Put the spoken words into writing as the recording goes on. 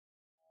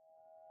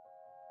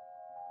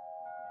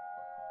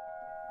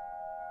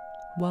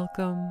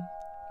Welcome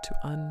to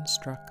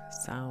Unstruck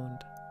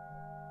Sound,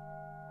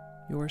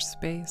 your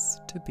space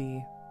to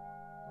be.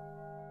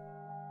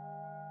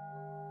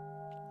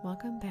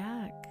 Welcome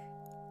back.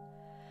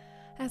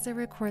 As I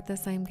record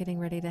this, I'm getting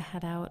ready to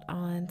head out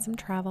on some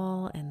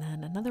travel and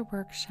then another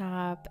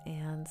workshop,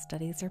 and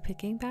studies are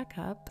picking back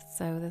up.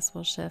 So this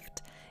will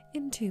shift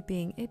into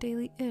being a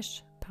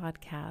daily-ish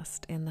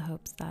podcast in the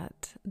hopes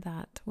that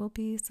that will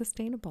be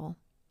sustainable.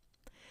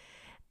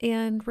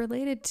 And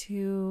related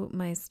to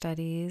my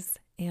studies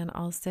and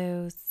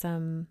also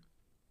some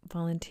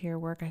volunteer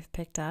work I've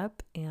picked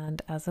up,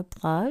 and as a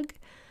plug,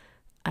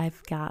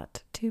 I've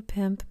got 2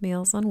 Pimp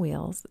Meals on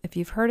Wheels. If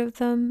you've heard of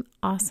them,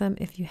 awesome.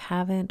 If you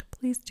haven't,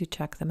 please do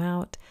check them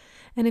out.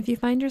 And if you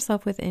find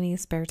yourself with any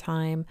spare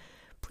time,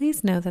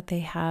 please know that they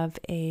have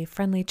a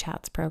friendly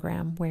chats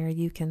program where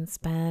you can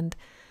spend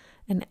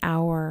an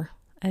hour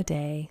a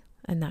day,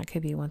 and that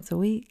could be once a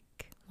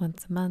week,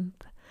 once a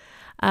month,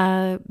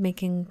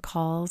 making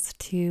calls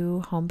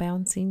to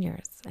homebound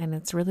seniors. And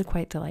it's really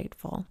quite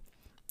delightful.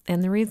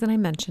 And the reason I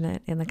mention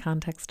it in the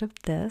context of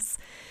this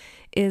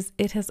is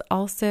it has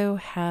also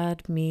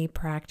had me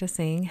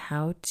practicing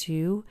how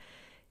to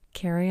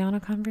carry on a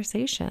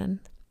conversation,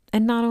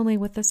 and not only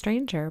with a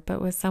stranger, but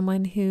with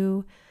someone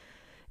who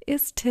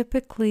is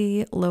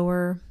typically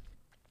lower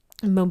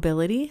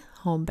mobility,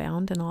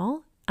 homebound and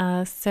all.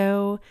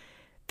 So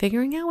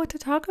figuring out what to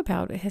talk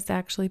about has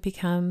actually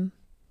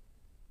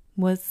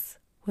was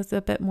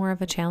a bit more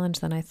of a challenge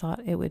than I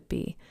thought it would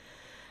be.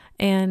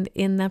 And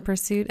in the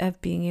pursuit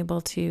of being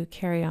able to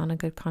carry on a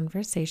good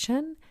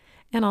conversation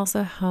and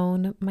also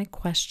hone my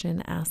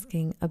question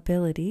asking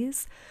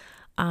abilities,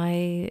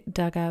 I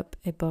dug up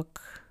a book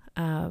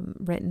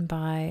written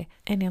by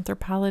an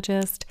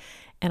anthropologist,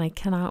 and I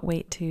cannot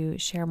wait to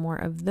share more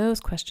of those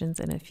questions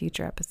in a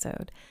future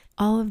episode.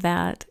 All of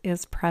that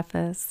is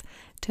preface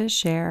to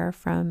share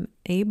from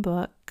a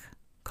book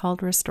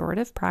called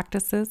Restorative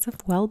Practices of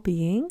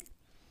Well-Being.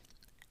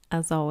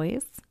 As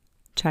always,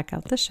 check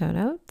out the show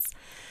notes.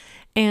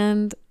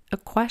 And a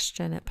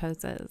question it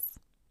poses.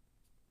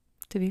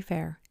 To be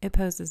fair, it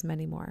poses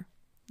many more.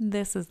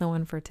 This is the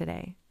one for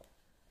today.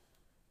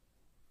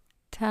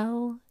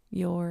 Tell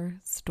your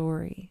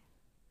story.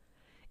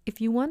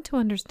 If you want to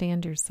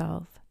understand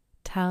yourself,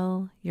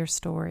 tell your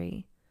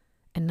story,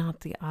 and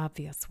not the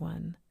obvious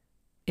one.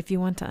 If you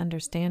want to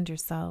understand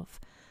yourself,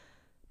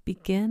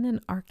 begin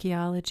an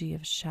archaeology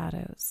of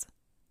shadows.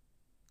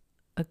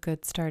 A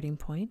good starting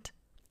point.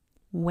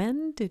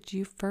 When did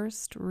you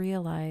first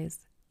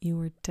realize you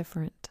were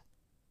different?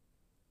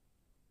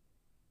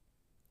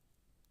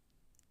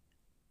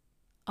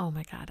 Oh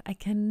my God, I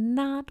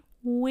cannot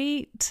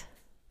wait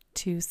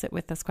to sit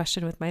with this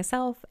question with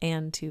myself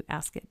and to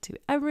ask it to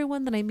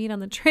everyone that I meet on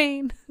the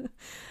train.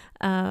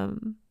 At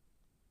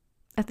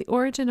the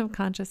origin of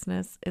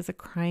consciousness is a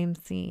crime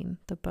scene,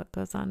 the book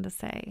goes on to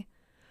say.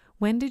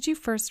 When did you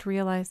first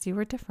realize you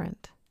were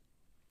different?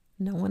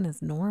 No one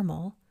is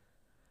normal.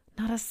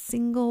 Not a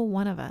single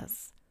one of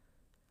us.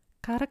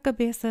 Cada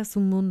cabeza es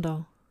un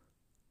mundo.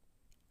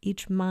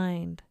 Each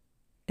mind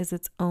is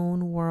its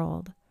own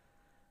world.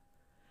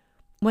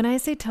 When I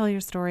say tell your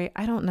story,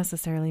 I don't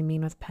necessarily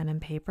mean with pen and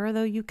paper,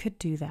 though you could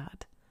do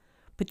that.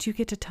 But you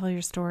get to tell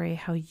your story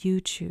how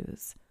you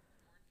choose.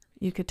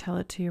 You could tell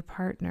it to your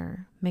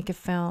partner, make a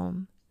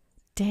film,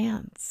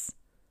 dance.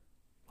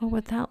 What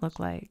would that look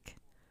like?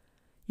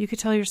 You could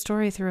tell your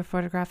story through a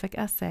photographic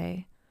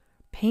essay,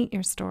 paint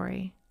your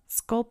story,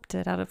 sculpt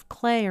it out of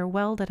clay or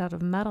weld it out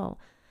of metal.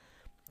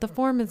 The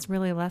form is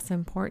really less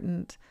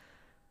important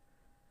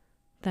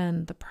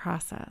than the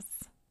process.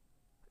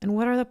 And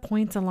what are the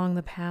points along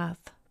the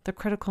path, the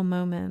critical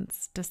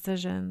moments,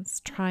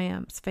 decisions,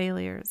 triumphs,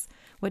 failures?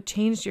 What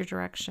changed your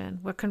direction?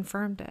 What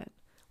confirmed it?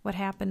 What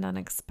happened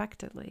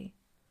unexpectedly?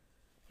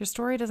 Your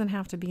story doesn't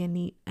have to be a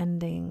neat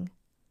ending.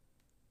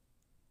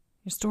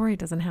 Your story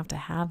doesn't have to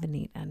have a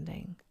neat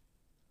ending.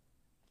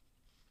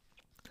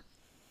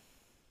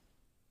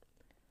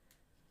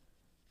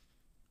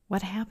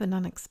 What happened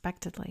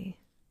unexpectedly?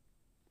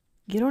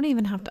 You don't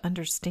even have to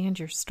understand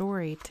your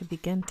story to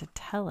begin to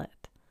tell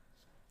it.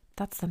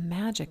 That's the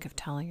magic of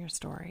telling your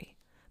story.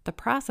 The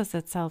process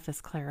itself is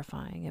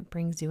clarifying. It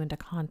brings you into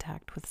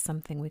contact with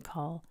something we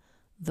call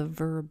the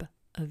verb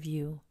of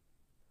you.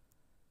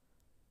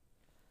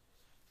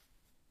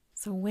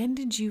 So when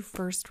did you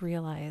first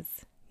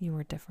realize you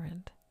were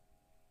different?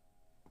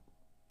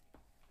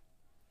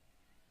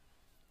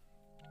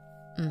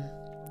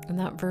 And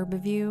that verb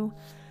of you,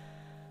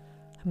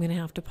 I'm going to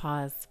have to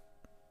pause,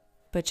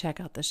 but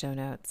check out the show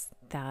notes.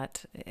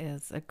 That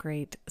is a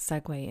great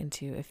segue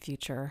into a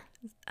future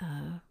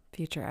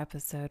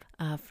episode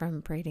from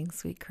Braiding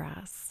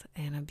Sweetgrass,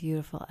 and a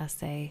beautiful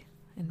essay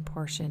and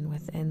portion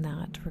within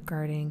that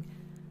regarding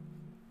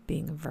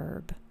being a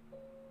verb.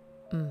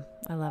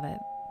 I love it.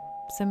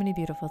 So many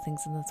beautiful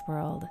things in this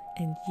world,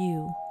 and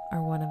you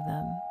are one of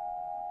them.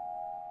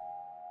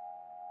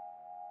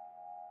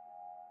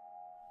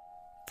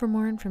 For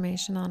more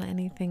information on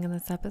anything in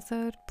this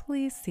episode,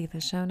 please see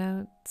the show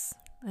notes.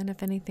 And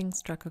if anything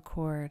struck a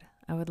chord,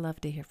 I would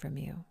love to hear from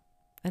you.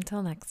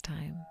 Until next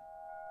time,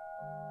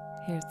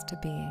 here's to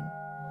being.